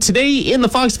Today in the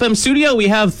Fox FM studio, we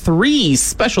have three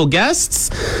special guests.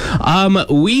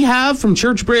 We have from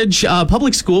Churchbridge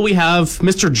Public School, we have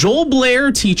Mr. Joel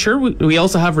Blair, teacher. We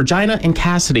also have Regina and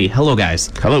Cassidy. Hello,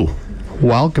 guys. Hello.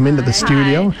 Welcome into the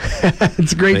studio.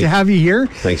 It's great to have you here.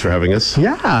 Thanks for having us.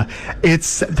 Yeah,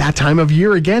 it's that time of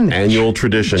year again. Annual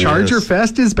tradition.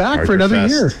 Chargerfest is back for another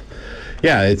year.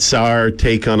 Yeah, it's our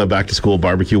take on a back-to-school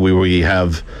barbecue where we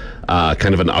have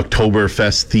kind of an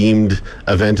Oktoberfest themed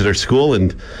event at our school,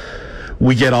 and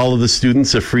we get all of the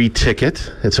students a free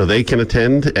ticket, and so they can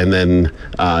attend, and then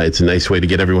it's a nice way to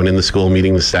get everyone in the school,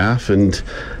 meeting the staff, and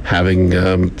having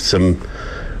some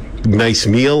nice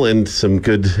meal and some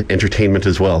good entertainment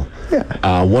as well.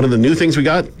 Yeah. One of the new things we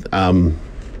got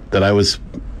that I was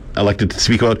elected to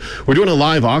speak about, we're doing a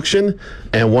live auction,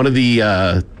 and one of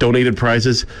the donated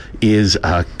prizes is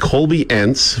Colby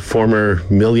Entz, former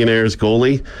Millionaires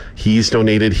goalie. He's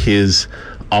donated his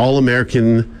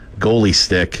All-American goalie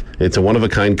stick. It's a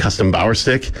one-of-a-kind custom Bauer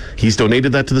stick. He's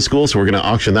donated that to the school, so we're going to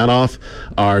auction that off.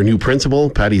 Our new principal,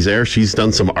 Patty Zare, she's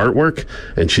done some artwork,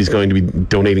 and she's going to be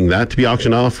donating that to be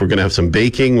auctioned off. We're going to have some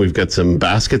baking. We've got some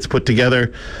baskets put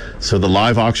together. So the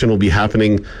live auction will be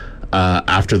happening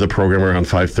after the program around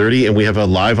 5:30, and we have a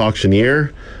live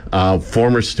auctioneer.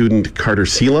 Former student Carter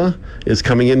Sela is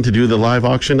coming in to do the live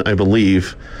auction, I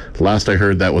believe. Last I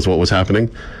heard, that was what was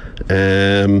happening.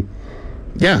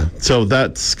 Yeah, so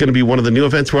that's going to be one of the new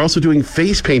events. We're also doing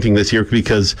face painting this year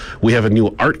because we have a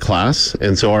new art class,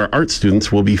 and so our art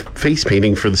students will be face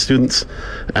painting for the students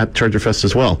at Chargerfest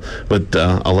as well. But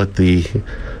I'll let the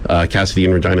Cassidy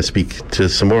and Regina speak to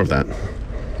some more of that.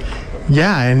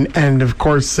 Yeah, and of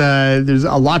course, there's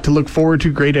a lot to look forward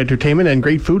to, great entertainment and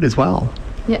great food as well.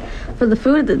 Yeah, for the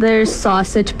food, there's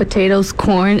sausage, potatoes,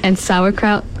 corn, and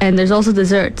sauerkraut, and there's also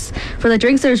desserts. For the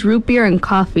drinks, there's root beer and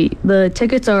coffee. The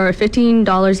tickets are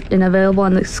 $15 and available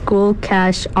on the school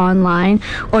cash online,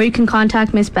 or you can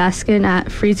contact Miss Baskin at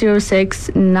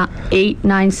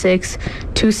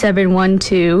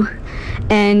 306-896-2712.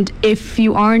 And if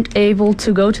you aren't able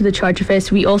to go to the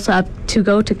Chargerfest, we also have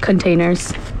to-go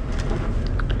containers.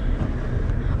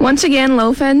 Once again,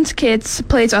 Lofen's Kids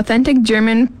plays authentic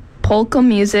German polka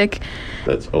music.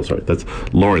 That's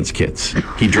Lawrence Kitts.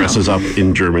 He dresses up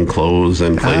in German clothes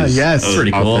and plays pretty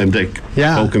cool. Authentic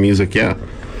polka music. Yeah.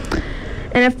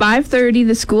 And at 5:30,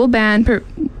 the school band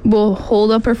will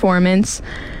hold a performance.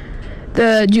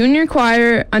 The junior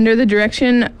choir, under the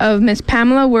direction of Miss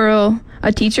Pamela Whirl,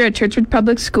 a teacher at Churchbridge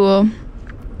Public School.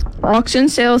 Auction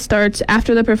sale starts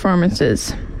after the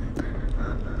performances.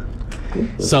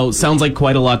 So sounds like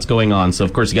quite a lot's going on. So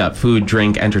of course you got food,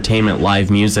 drink, entertainment, live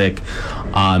music,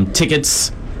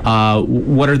 tickets.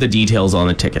 What are the details on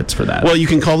the tickets for that? Well, you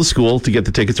can call the school to get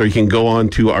the tickets, or you can go on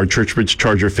to our Churchbridge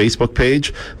Charger Facebook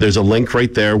page. There's a link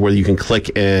right there where you can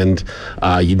click, and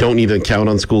you don't need an account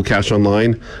on School Cash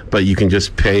Online, but you can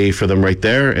just pay for them right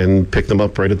there and pick them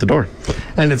up right at the door.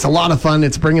 And it's a lot of fun.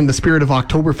 It's bringing the spirit of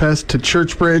Oktoberfest to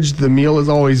Churchbridge. The meal is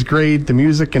always great. The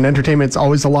music and entertainment is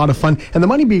always a lot of fun. And the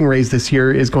money being raised this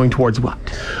year is going towards what?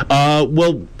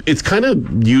 Well, it's kind of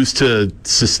used to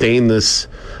sustain this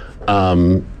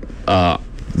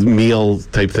meal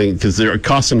type thing, because there are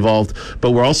costs involved,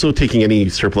 but we're also taking any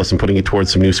surplus and putting it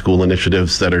towards some new school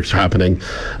initiatives that are happening.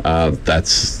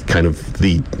 That's kind of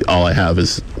all I have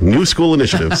is new school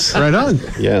initiatives. Right on.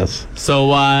 Yes.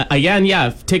 So again,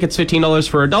 tickets $15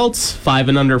 for adults, 5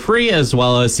 and under free, as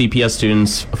well as CPS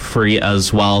students free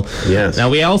as well. Yes. Now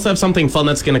we also have something fun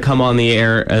that's going to come on the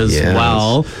air as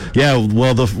well. Yeah.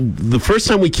 Well, the first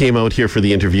time we came out here for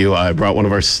the interview, I brought one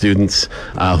of our students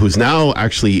who's now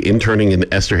actually interning in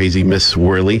Esterhazy, Miss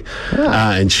Worley,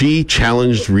 and she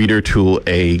challenged Reader to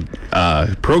a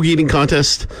pierogi eating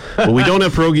contest. But we don't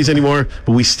have pierogies anymore,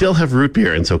 but we still have root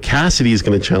beer, and so Cassidy is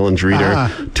going to challenge Reader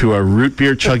to a root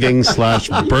beer chugging /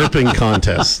 burping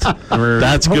contest.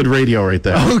 That's good radio right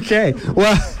there. Okay.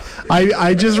 Well,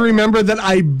 I just remember that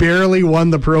I barely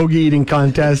won the pierogi eating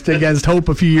contest against Hope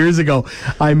a few years ago.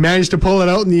 I managed to pull it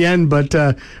out in the end, but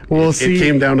we'll see. It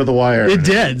came down to the wire. It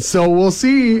did. So we'll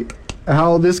see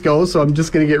how this goes. So I'm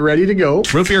just going to get ready to go.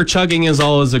 Root beer chugging is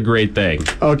always a great thing.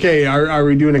 Okay. Are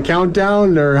we doing a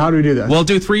countdown, or how do we do this? We'll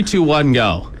do 3, 2, 1,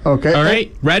 go. Okay. All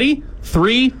right. Ready?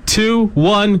 3, 2,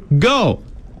 1, go.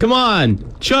 Come on.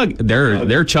 Chug.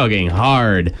 They're chugging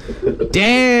hard.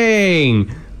 Dang.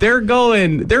 They're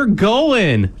going.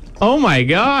 Oh my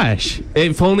gosh.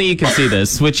 If only you could see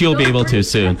this, which you'll be able to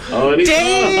soon.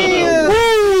 Damn.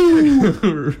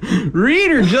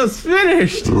 Reader just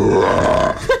finished.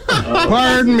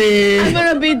 Pardon me. I'm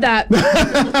gonna beat that.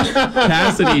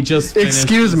 Cassidy just finished.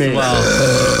 Excuse me. Well.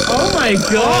 Oh my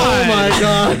god. Oh my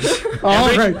gosh.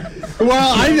 All right.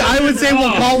 Well, I would say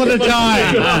we'll call it a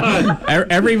tie.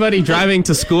 Everybody driving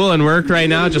to school and work right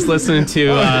now, just listening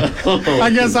to. I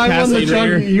guess I won the Cassidy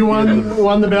Ringer. chug. You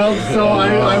won the belt, so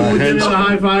I would give you the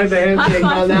high five, the handshake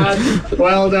on that.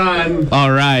 Well done.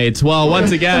 All right. Well,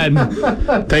 once again.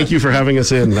 Thank you for having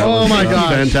us in. That was my gosh.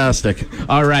 fantastic.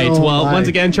 All right. Oh, Well, my. once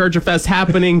again, Chargerfest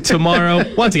happening tomorrow.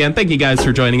 Once again, thank you guys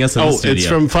for joining us in the studio. It's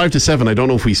from 5 to 7. I don't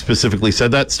know if we specifically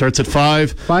said that. Starts at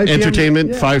 5. 5 p.m. Entertainment,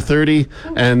 Yeah. 5:30,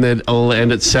 and then it'll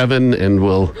end at 7, and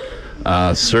we'll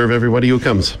serve everybody who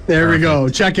comes. There we go.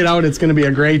 Check it out. It's going to be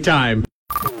a great time.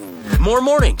 More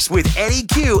mornings with Eddie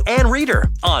Q and Reader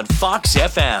on Fox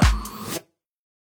FM.